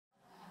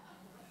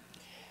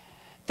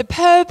The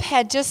Pope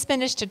had just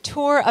finished a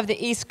tour of the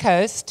East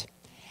Coast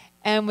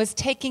and was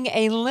taking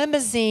a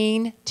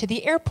limousine to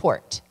the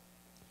airport.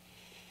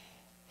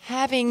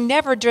 Having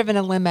never driven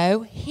a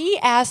limo, he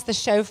asked the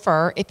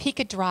chauffeur if he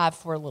could drive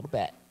for a little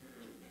bit.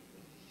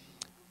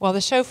 Well,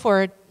 the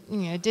chauffeur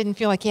didn't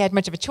feel like he had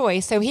much of a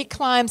choice, so he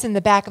climbs in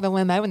the back of the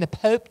limo and the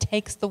Pope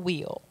takes the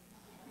wheel.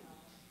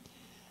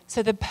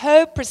 So the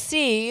Pope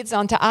proceeds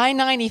onto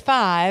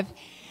I-95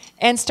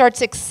 and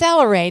starts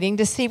accelerating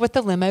to see what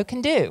the limo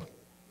can do.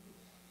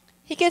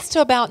 He gets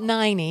to about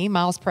 90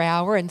 miles per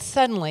hour, and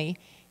suddenly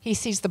he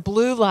sees the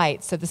blue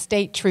lights of the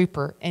state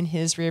trooper in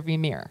his rearview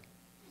mirror.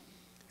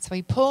 So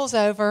he pulls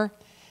over,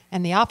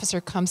 and the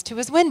officer comes to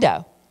his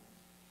window.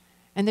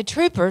 And the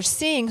trooper,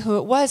 seeing who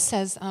it was,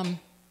 says,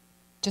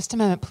 just a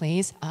moment,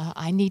 please.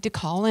 I need to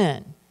call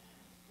in.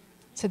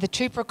 So the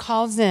trooper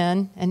calls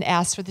in and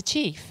asks for the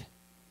chief.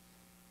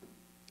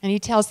 And he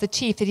tells the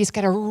chief that he's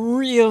got a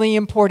really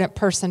important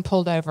person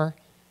pulled over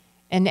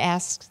and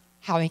asks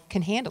how he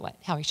can handle it,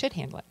 how he should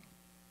handle it.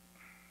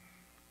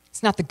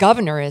 It's not the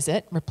governor, is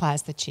it?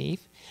 Replies the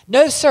chief.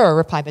 No, sir,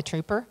 replied the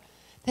trooper.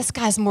 This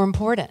guy's more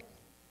important.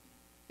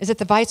 Is it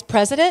the vice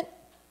president?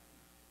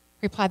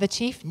 Replied the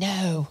chief.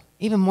 No,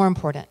 even more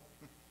important,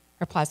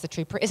 replies the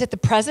trooper. Is it the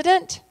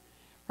president?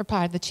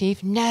 Replied the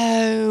chief.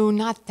 No,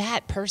 not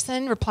that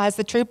person, replies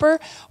the trooper.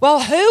 Well,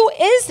 who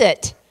is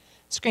it?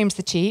 Screams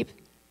the chief.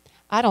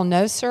 I don't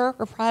know, sir,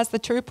 replies the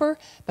trooper,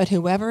 but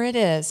whoever it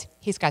is,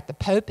 he's got the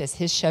Pope as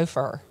his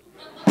chauffeur.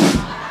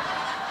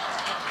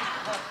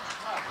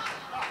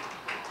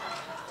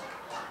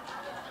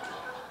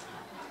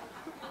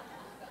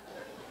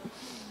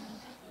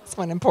 It's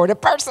one important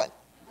person.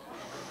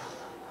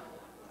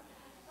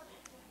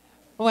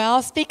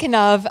 Well, speaking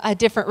of a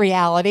different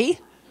reality,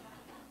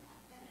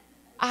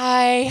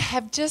 I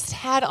have just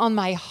had on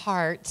my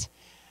heart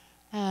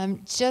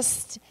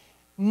just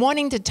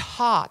wanting to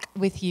talk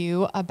with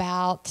you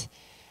about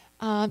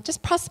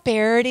just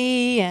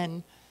prosperity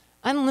and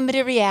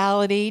unlimited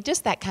reality,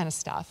 just that kind of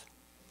stuff.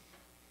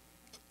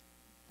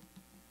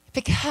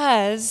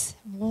 Because,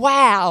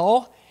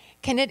 wow,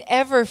 can it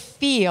ever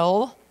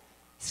feel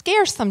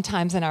scarce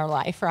sometimes in our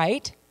life,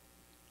 right?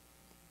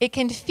 It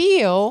can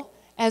feel,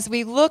 as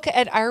we look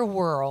at our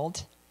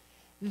world,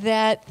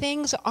 that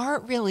things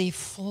aren't really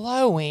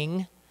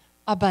flowing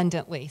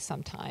abundantly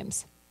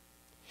sometimes.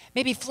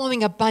 Maybe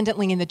flowing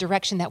abundantly in the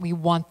direction that we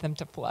want them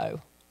to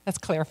flow. Let's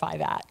clarify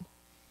that.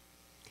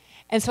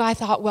 And so I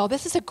thought, well,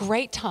 this is a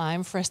great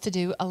time for us to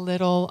do a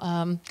little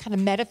kind of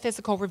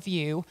metaphysical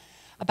review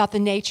about the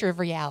nature of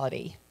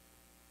reality.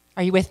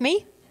 Are you with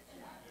me?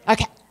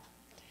 Okay.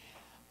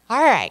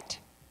 All right.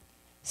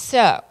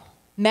 So,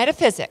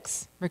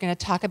 metaphysics, we're going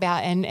to talk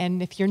about,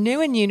 and if you're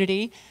new in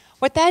Unity,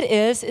 what that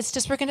is, it's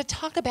just we're going to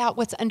talk about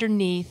what's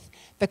underneath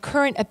the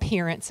current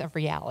appearance of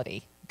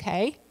reality,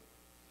 okay?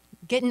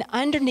 Getting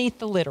underneath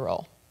the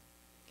literal.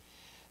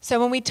 So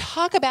when we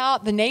talk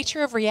about the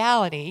nature of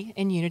reality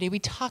in Unity, we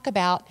talk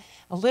about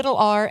a little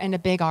r and a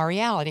big R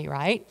reality,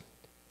 right?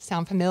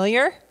 Sound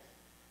familiar?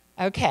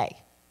 Okay.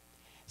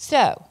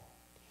 So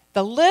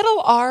the little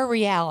r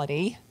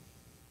reality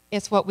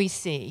is what we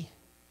see.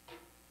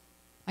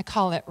 I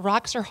call it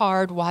rocks are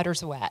hard,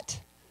 water's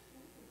wet.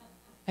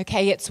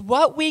 Okay, it's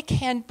what we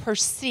can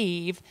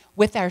perceive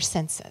with our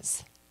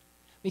senses.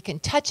 We can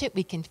touch it,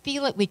 we can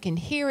feel it, we can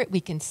hear it,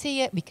 we can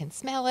see it, we can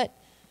smell it.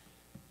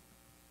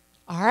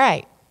 All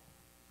right.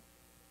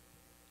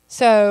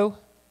 So,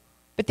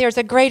 but there's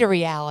a greater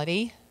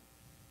reality,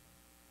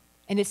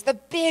 and it's the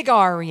big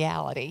R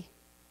reality.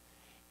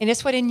 And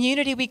it's what in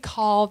Unity we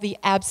call the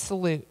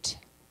absolute.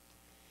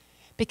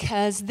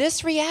 Because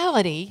this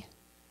reality,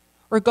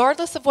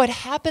 regardless of what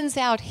happens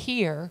out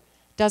here,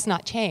 does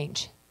not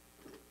change.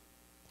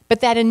 But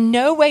that in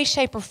no way,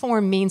 shape, or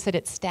form means that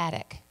it's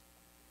static.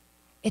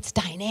 It's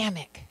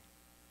dynamic.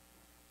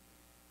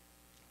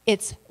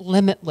 It's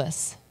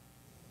limitless.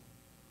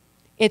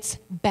 It's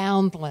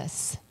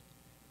boundless.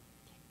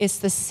 It's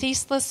the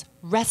ceaseless,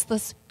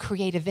 restless,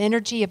 creative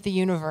energy of the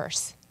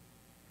universe.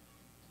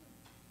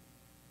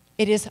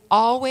 It is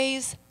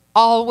always,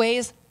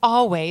 always,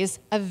 always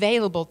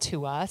available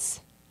to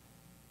us,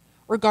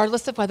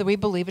 regardless of whether we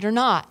believe it or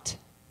not.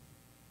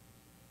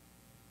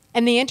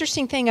 And the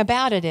interesting thing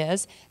about it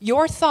is,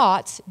 your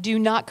thoughts do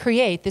not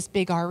create this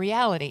big R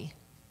reality.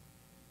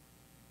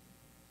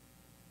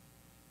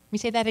 Let me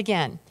say that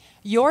again.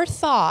 Your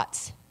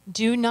thoughts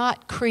do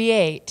not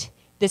create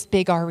this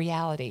big R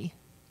reality.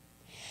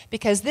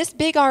 Because this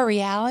big R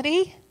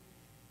reality,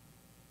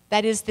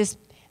 that is this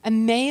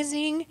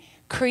amazing,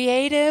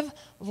 creative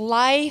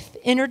life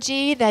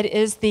energy that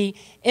is the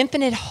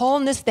infinite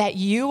wholeness that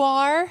you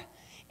are,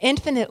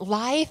 infinite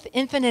life,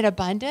 infinite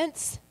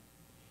abundance,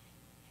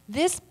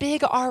 this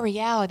big R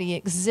reality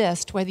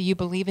exists whether you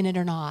believe in it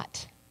or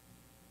not.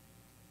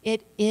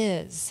 It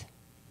is.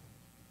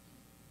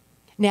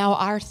 Now,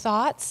 our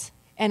thoughts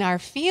and our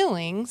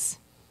feelings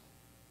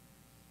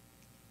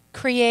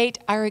create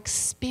our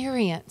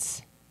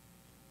experience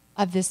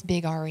of this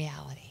big R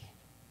reality.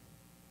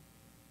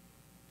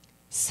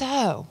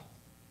 So,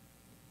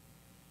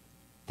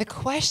 the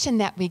question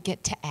that we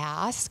get to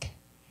ask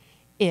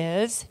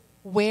is,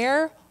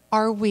 where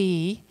are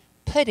we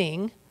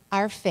putting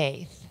our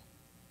faith?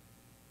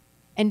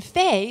 And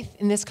faith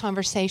in this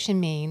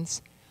conversation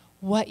means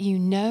what you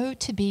know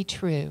to be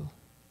true,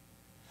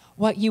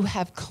 what you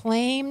have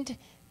claimed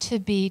to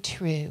be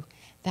true.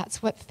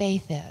 That's what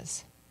faith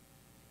is.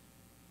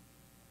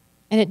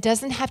 And it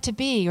doesn't have to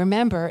be,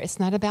 remember, it's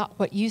not about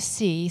what you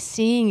see.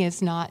 Seeing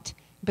is not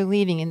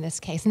believing in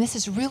this case. And this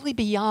is really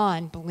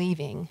beyond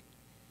believing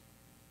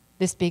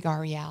this big R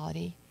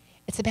reality.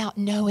 It's about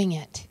knowing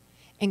it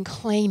and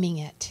claiming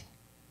it.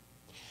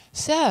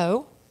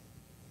 So,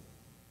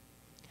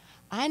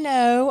 I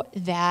know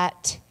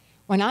that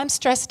when I'm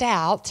stressed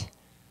out,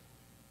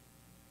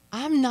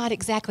 I'm not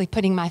exactly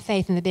putting my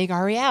faith in the big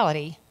R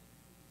reality.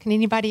 Can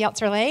anybody else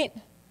relate?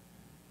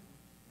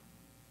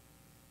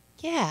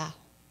 Yeah.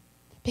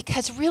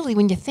 Because really,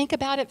 when you think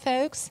about it,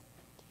 folks,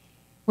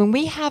 when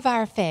we have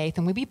our faith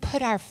and when we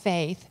put our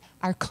faith,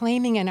 our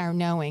claiming and our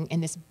knowing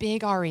in this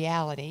big R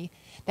reality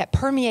that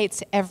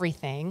permeates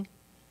everything,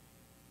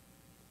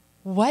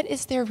 what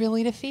is there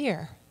really to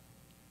fear?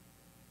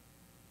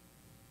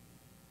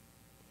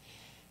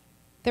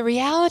 The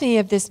reality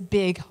of this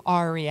big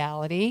R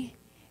reality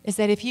is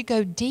that if you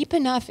go deep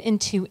enough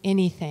into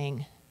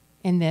anything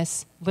in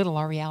this little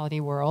R reality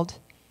world,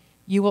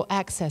 you will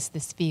access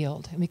this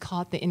field. And we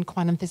call it, in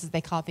quantum physics,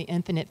 they call it the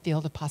infinite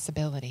field of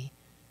possibility.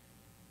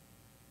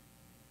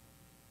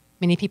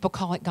 Many people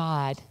call it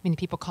God. Many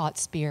people call it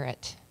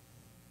spirit.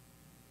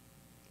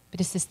 But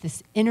it's just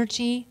this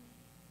energy,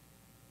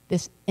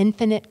 this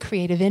infinite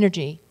creative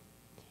energy.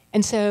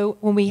 And so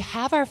when we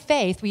have our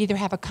faith, we either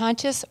have a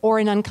conscious or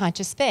an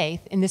unconscious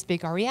faith in this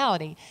big R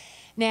reality.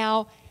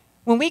 Now,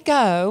 when we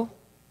go,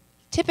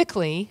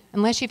 typically,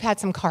 unless you've had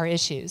some car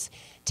issues,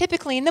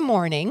 typically in the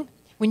morning,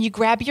 when you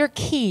grab your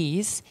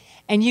keys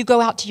and you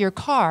go out to your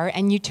car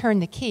and you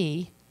turn the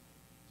key,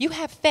 you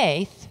have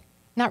faith,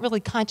 not really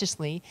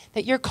consciously,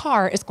 that your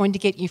car is going to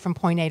get you from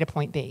point A to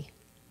point B,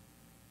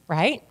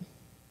 right?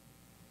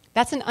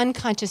 That's an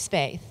unconscious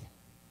faith.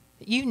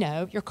 You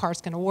know your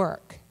car's going to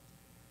work.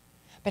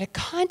 But a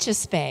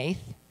conscious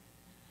faith,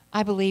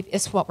 I believe,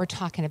 is what we're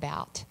talking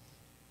about.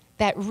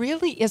 That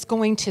really is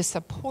going to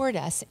support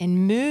us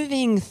in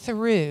moving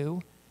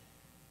through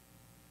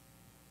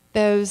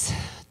those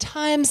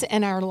times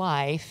in our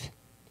life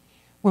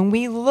when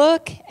we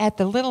look at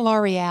the little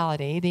R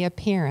reality, the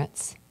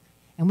appearance,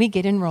 and we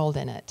get enrolled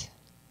in it.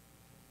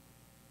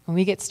 When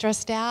we get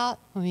stressed out,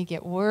 when we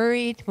get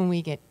worried, when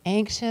we get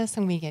anxious,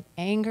 when we get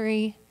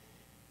angry,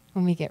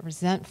 when we get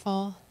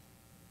resentful.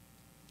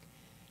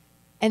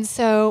 And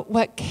so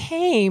what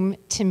came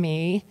to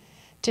me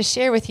to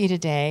share with you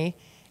today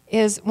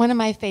is one of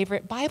my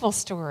favorite Bible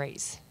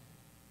stories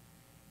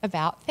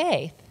about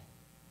faith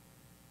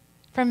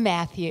from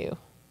Matthew.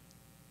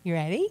 You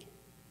ready?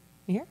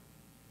 Here?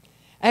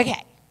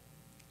 Okay.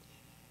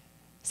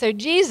 So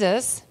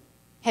Jesus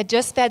had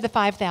just fed the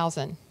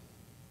 5,000.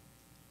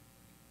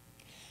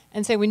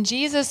 And so when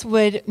Jesus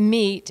would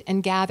meet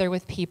and gather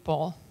with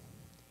people,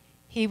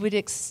 he would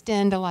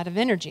extend a lot of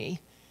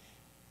energy.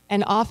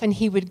 And often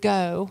he would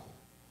go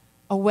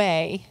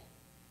away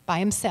by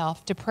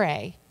himself to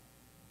pray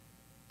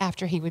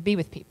after he would be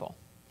with people.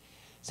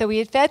 So he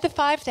had fed the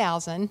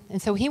 5,000,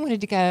 and so he wanted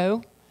to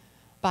go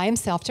by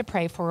himself to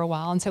pray for a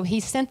while. And so he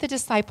sent the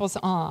disciples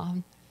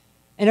on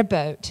in a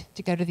boat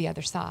to go to the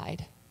other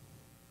side.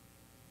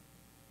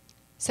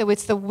 So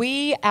it's the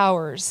wee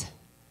hours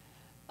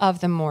of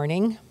the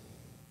morning,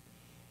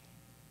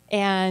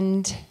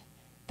 and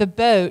the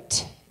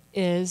boat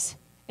is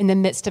in the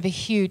midst of a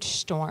huge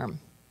storm,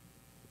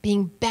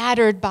 being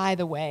battered by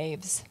the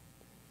waves.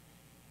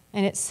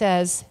 And it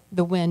says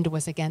the wind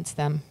was against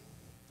them.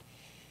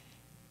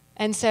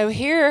 And so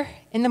here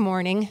in the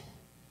morning,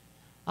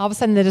 all of a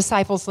sudden the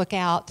disciples look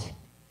out,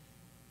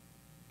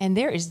 and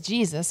there is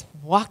Jesus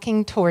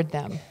walking toward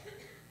them.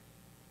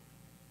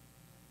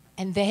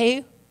 And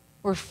they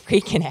were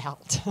freaking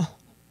out.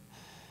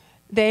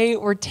 They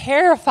were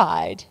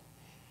terrified.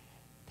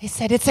 They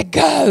said, "It's a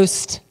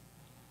ghost."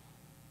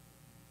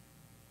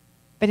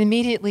 But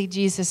immediately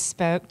Jesus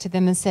spoke to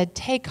them and said,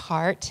 "Take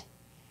heart,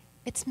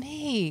 it's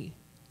me.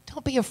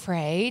 Don't be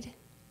afraid."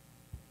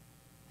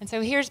 And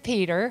so here's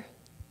Peter.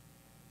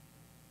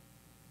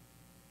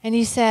 And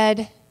he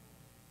said,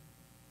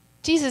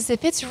 "Jesus,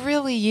 if it's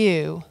really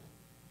you,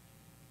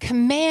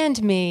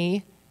 command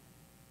me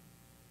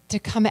to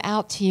come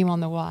out to you on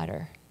the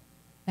water."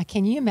 Now,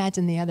 can you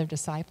imagine the other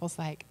disciples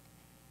like,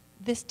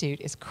 this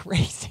dude is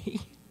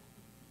crazy?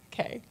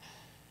 Okay.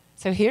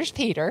 So here's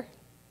Peter.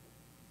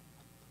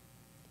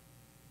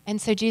 And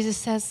so Jesus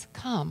says,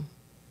 "Come."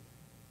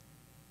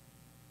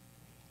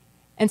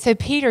 And so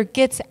Peter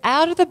gets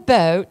out of the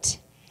boat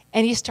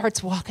and he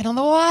starts walking on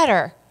the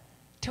water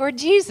toward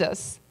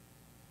Jesus.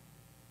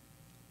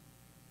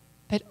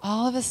 But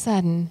all of a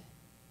sudden,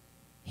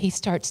 he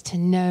starts to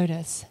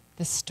notice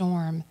the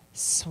storm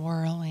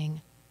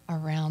swirling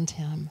around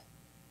him.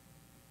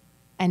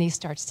 And he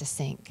starts to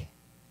sink.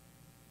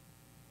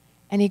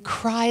 And he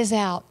cries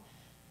out,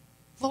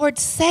 "Lord,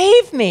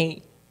 save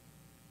me.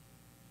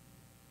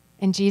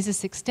 And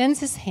Jesus extends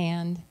his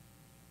hand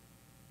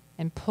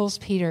and pulls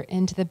Peter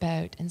into the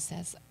boat and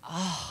says,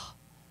 "Oh,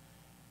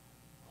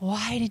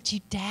 why did you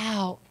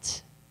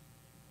doubt?"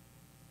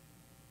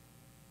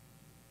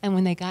 And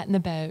when they got in the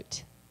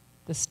boat,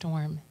 the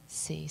storm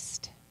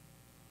ceased.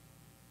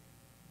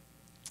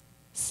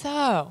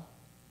 So,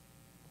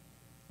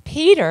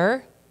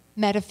 Peter,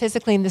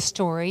 metaphysically in the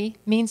story,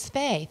 means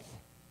faith.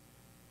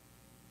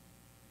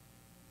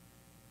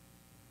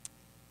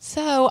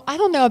 So, I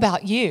don't know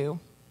about you,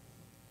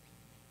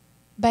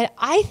 but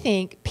I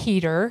think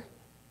Peter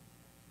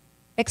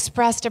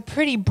expressed a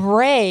pretty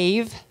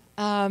brave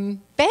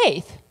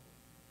faith.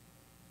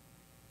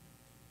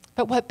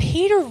 But what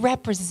Peter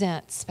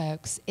represents,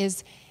 folks,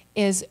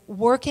 is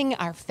working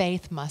our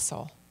faith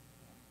muscle.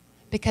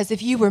 Because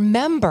if you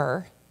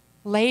remember,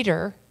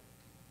 later,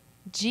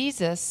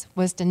 Jesus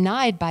was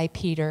denied by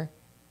Peter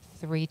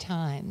 3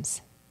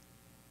 times.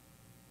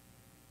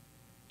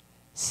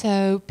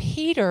 So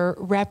Peter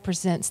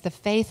represents the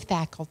faith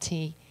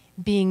faculty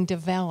being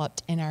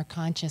developed in our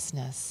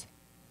consciousness.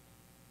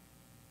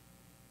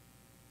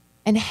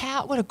 And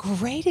what a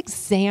great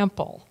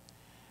example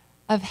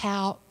of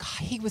how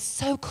God, he was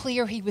so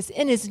clear, he was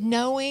in his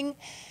knowing,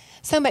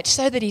 so much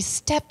so that he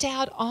stepped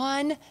out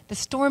on the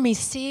stormy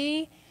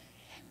sea,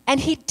 and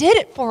he did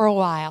it for a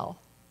while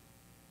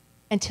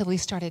until he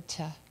started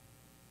to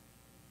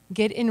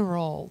get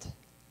enrolled.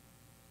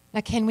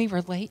 Now, can we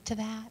relate to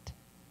that?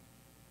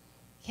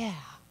 Yeah.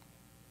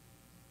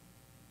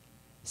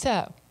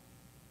 So,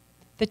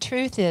 the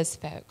truth is,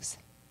 folks,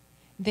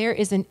 there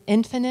is an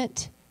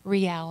infinite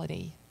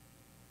reality.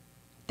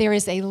 There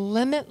is a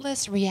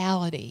limitless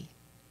reality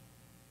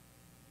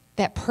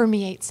that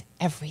permeates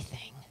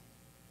everything,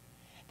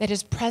 that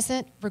is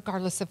present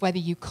regardless of whether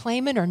you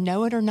claim it or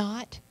know it or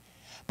not.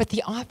 But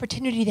the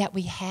opportunity that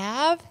we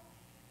have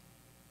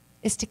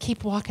is to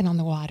keep walking on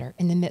the water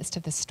in the midst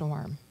of the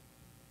storm,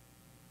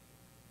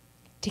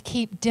 to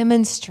keep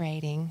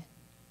demonstrating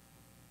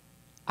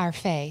our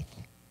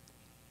faith.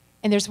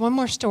 And there's one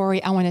more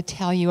story I want to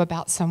tell you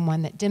about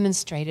someone that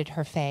demonstrated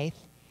her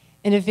faith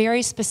in a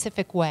very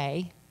specific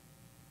way.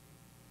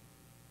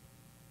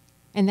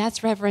 And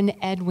that's Reverend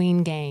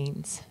Edwene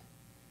Gaines.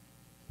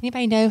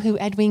 Anybody know who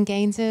Edwene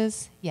Gaines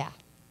is? Yeah.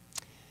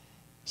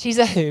 She's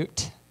a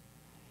hoot.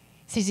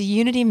 She's a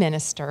Unity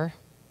minister,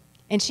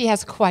 and she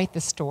has quite the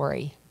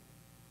story.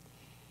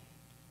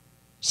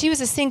 She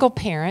was a single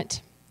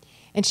parent,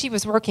 and she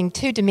was working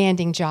 2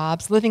 demanding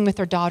jobs, living with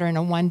her daughter in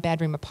a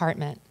 1-bedroom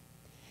apartment,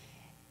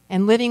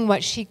 and living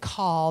what she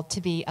called to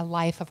be a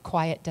life of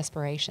quiet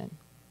desperation.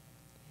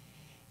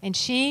 And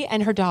she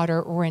and her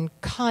daughter were in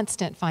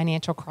constant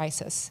financial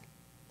crisis.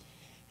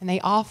 And they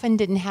often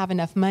didn't have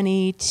enough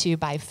money to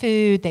buy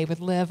food. They would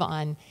live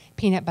on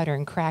peanut butter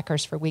and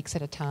crackers for weeks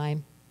at a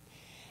time.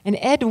 And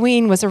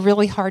Edwene was a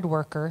really hard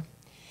worker,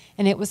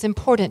 and it was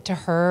important to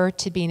her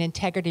to be in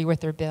integrity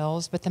with her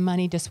bills, but the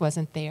money just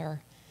wasn't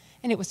there.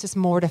 And it was just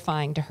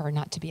mortifying to her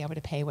not to be able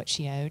to pay what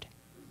she owed.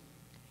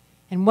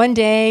 And one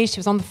day, she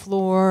was on the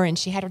floor, and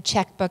she had her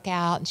checkbook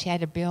out, and she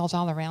had her bills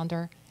all around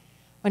her,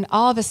 when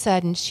all of a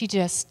sudden, she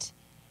just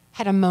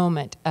had a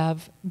moment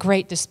of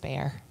great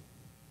despair.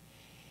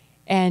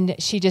 And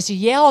she just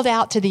yelled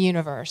out to the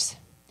universe,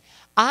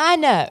 "I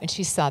know," and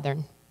she's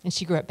Southern, and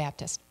she grew up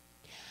Baptist,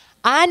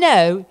 "I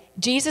know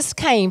Jesus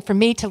came for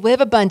me to live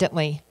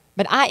abundantly,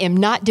 but I am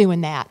not doing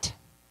that.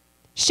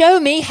 Show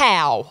me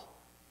how."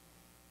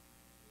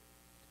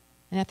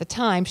 And at the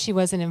time, she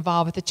wasn't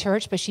involved with the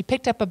church, but she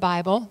picked up a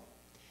Bible,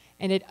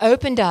 and it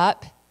opened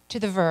up to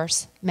the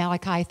verse,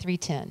 Malachi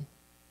 3:10.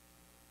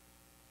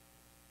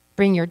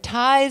 "Bring your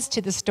tithes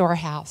to the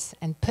storehouse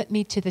and put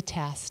me to the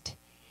test.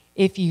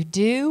 If you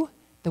do,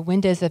 the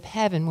windows of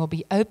heaven will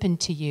be opened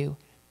to you,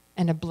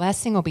 and a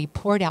blessing will be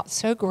poured out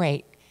so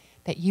great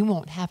that you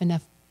won't have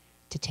enough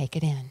to take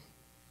it in."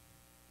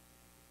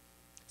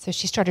 So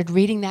she started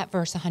reading that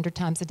verse 100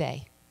 times a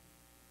day.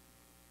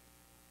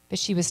 But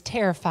she was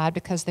terrified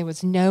because there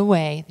was no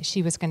way that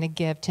she was going to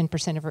give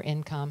 10% of her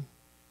income.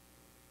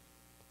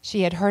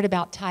 She had heard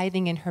about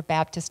tithing in her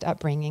Baptist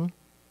upbringing,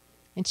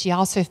 and she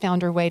also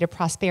found her way to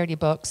prosperity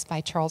books by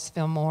Charles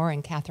Fillmore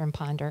and Catherine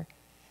Ponder,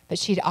 but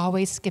she'd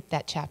always skipped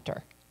that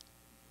chapter.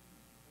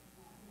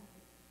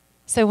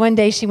 So one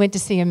day she went to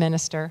see a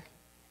minister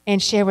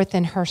and share with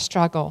him her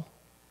struggle,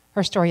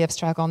 her story of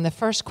struggle. And the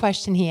first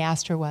question he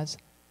asked her was,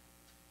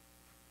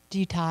 "Do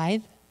you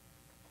tithe?"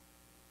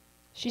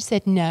 She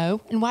said,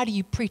 "No." "And why do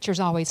you preachers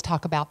always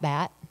talk about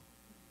that?"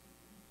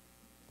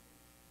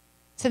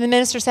 So the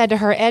minister said to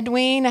her,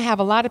 "Edwene, I have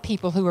a lot of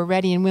people who are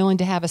ready and willing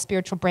to have a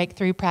spiritual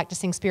breakthrough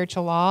practicing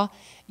spiritual law.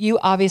 You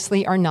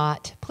obviously are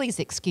not. Please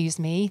excuse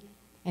me."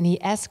 And he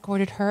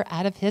escorted her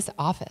out of his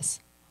office.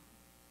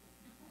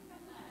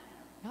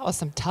 That was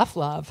some tough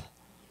love.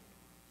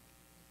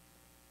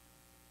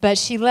 But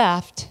she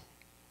left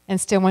and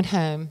still went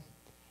home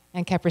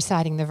and kept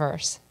reciting the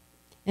verse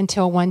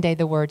until one day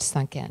the words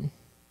sunk in.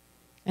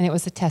 And it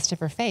was a test of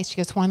her faith. She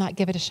goes, "Why not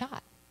give it a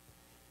shot?"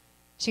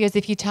 She goes,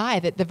 "If you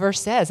tithe, the verse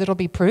says it'll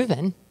be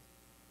proven.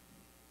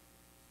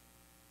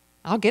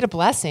 I'll get a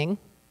blessing.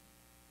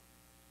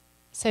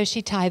 So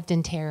she tithed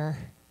in terror.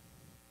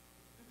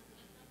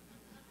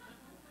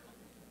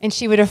 And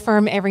she would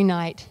affirm every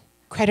night,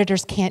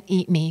 creditors can't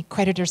eat me,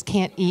 creditors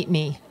can't eat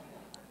me.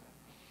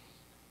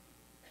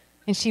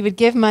 And she would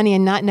give money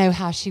and not know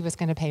how she was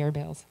going to pay her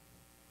bills.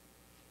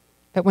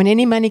 But when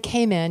any money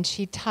came in,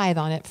 she'd tithe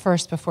on it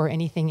first before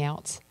anything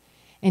else.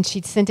 And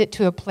she'd send it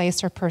to a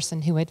place or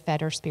person who had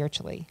fed her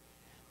spiritually.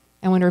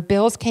 And when her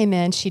bills came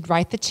in, she'd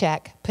write the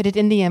check, put it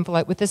in the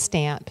envelope with a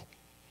stamp,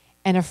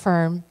 and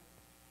affirm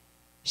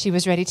she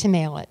was ready to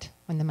mail it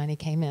when the money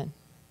came in.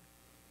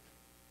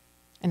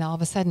 And all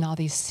of a sudden, all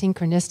these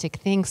synchronistic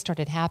things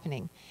started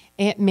happening.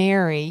 Aunt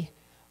Mary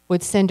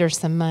would send her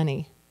some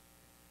money.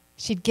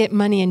 She'd get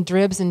money in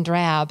dribs and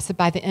drabs. So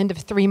by the end of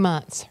 3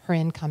 months, her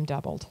income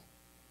doubled.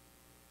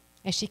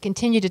 As she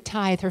continued to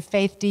tithe, her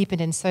faith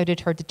deepened, and so did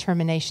her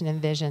determination and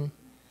vision.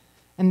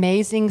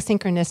 Amazing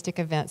synchronistic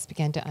events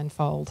began to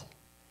unfold.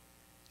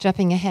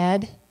 Jumping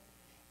ahead,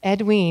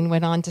 Edwene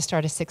went on to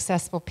start a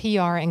successful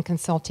PR and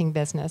consulting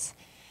business.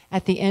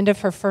 At the end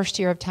of her first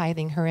year of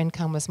tithing, her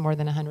income was more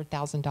than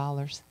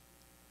 $100,000.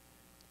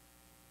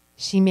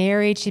 She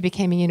married, she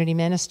became a unity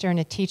minister and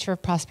a teacher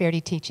of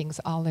prosperity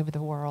teachings all over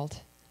the world.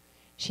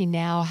 She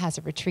now has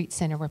a retreat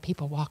center where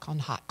people walk on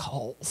hot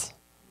coals.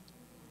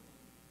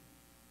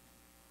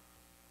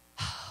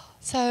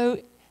 So,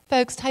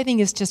 folks,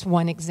 tithing is just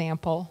one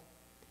example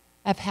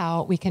of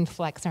how we can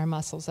flex our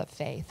muscles of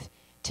faith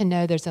to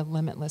know there's a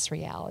limitless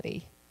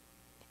reality.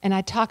 And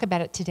I talk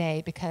about it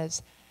today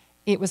because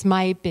it was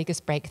my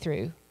biggest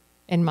breakthrough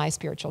in my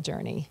spiritual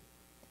journey.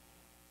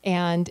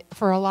 And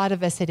for a lot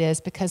of us it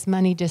is, because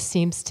money just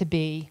seems to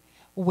be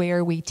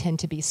where we tend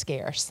to be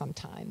scarce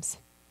sometimes.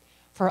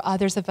 For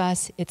others of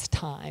us, it's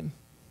time.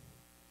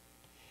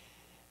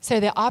 So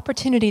the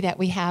opportunity that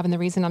we have, and the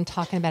reason I'm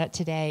talking about it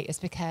today, is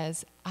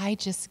because I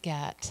just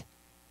get,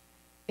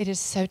 it is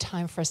so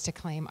time for us to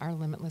claim our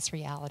limitless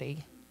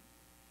reality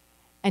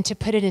and to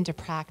put it into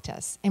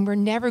practice. And we're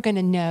never going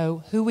to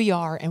know who we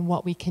are and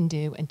what we can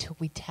do until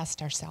we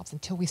test ourselves,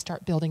 until we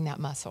start building that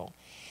muscle.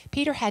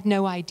 Peter had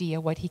no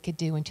idea what he could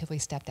do until he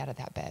stepped out of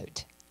that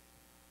boat.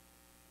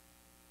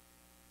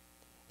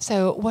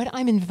 So what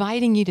I'm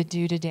inviting you to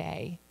do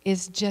today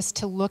is just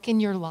to look in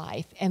your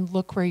life and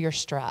look where you're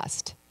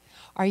stressed.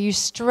 Are you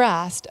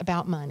stressed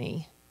about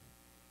money?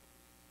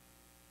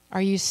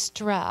 Are you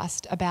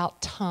stressed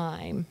about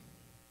time?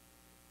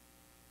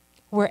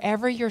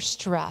 Wherever you're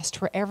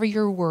stressed, wherever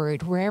you're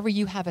worried, wherever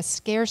you have a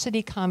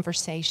scarcity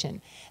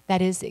conversation,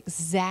 that is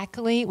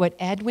exactly what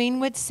Edwene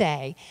would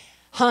say.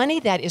 Honey,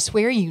 that is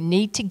where you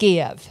need to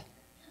give.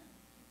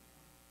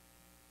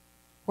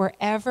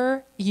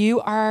 Wherever you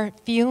are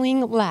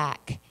feeling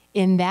lack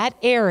in that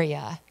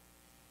area,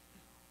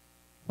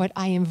 what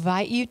I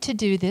invite you to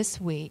do this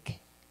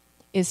week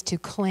is to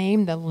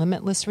claim the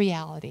limitless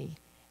reality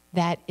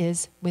that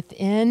is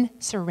within,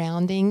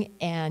 surrounding,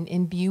 and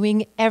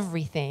imbuing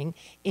everything,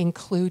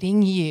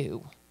 including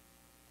you.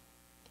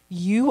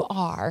 You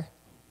are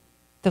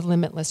the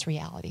limitless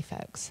reality,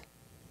 folks.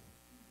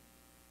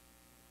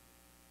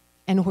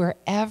 And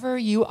wherever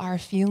you are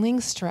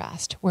feeling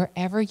stressed,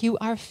 wherever you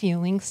are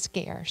feeling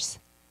scarce,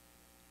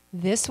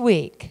 this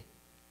week,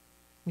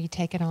 will you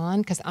take it on?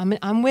 Because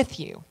I'm with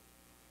you.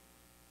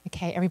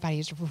 Okay,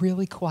 everybody's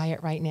really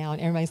quiet right now, and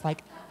everybody's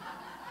like,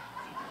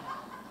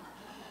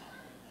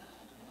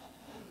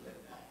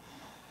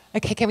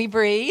 okay, can we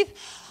breathe?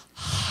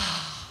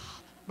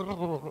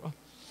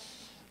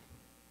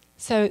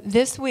 So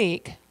this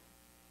week,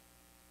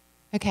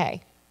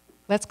 okay,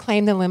 let's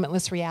claim the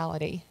limitless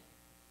reality.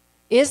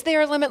 Is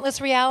there a limitless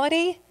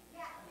reality?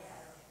 Yes.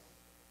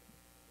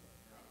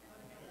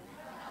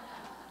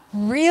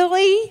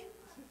 Really?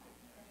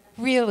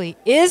 Really?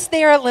 Is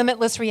there a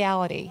limitless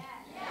reality?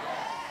 Yes.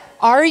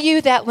 Are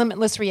you that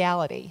limitless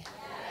reality?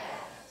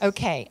 Yes.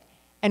 Okay.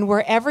 And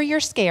wherever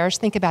you're scarce,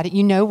 think about it.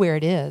 You know where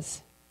it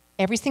is.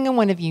 Every single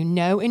one of you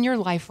know in your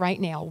life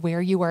right now where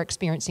you are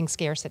experiencing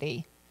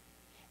scarcity.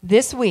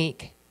 This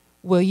week,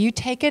 will you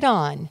take it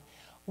on?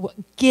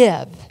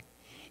 Give.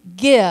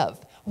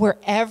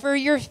 Wherever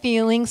you're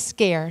feeling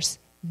scarce,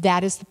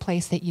 that is the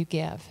place that you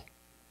give.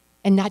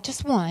 And not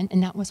just one,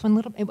 and not with one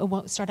little, it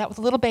won't start out with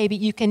a little baby.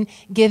 You can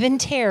give in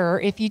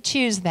terror if you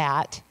choose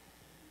that.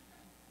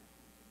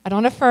 I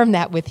don't affirm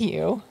that with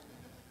you.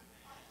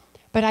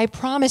 But I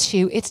promise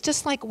you, it's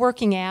just like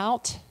working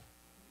out.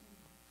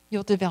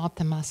 You'll develop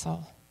the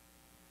muscle.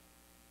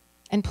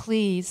 And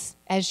please,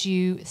 as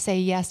you say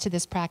yes to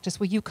this practice,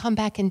 will you come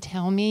back and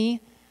tell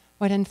me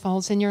what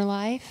unfolds in your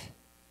life?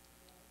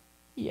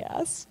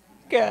 Yes.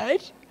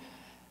 Good.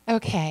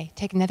 Okay,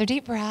 take another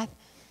deep breath.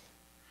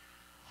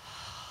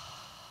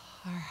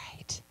 All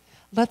right.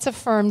 Let's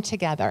affirm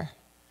together.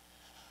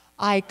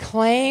 I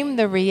claim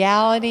the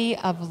reality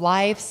of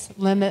life's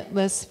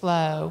limitless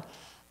flow.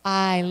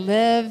 I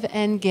live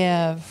and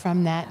give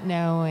from that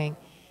knowing.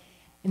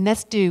 And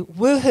let's do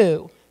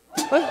woohoo.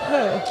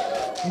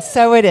 Woohoo. And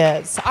so it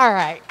is. All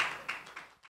right.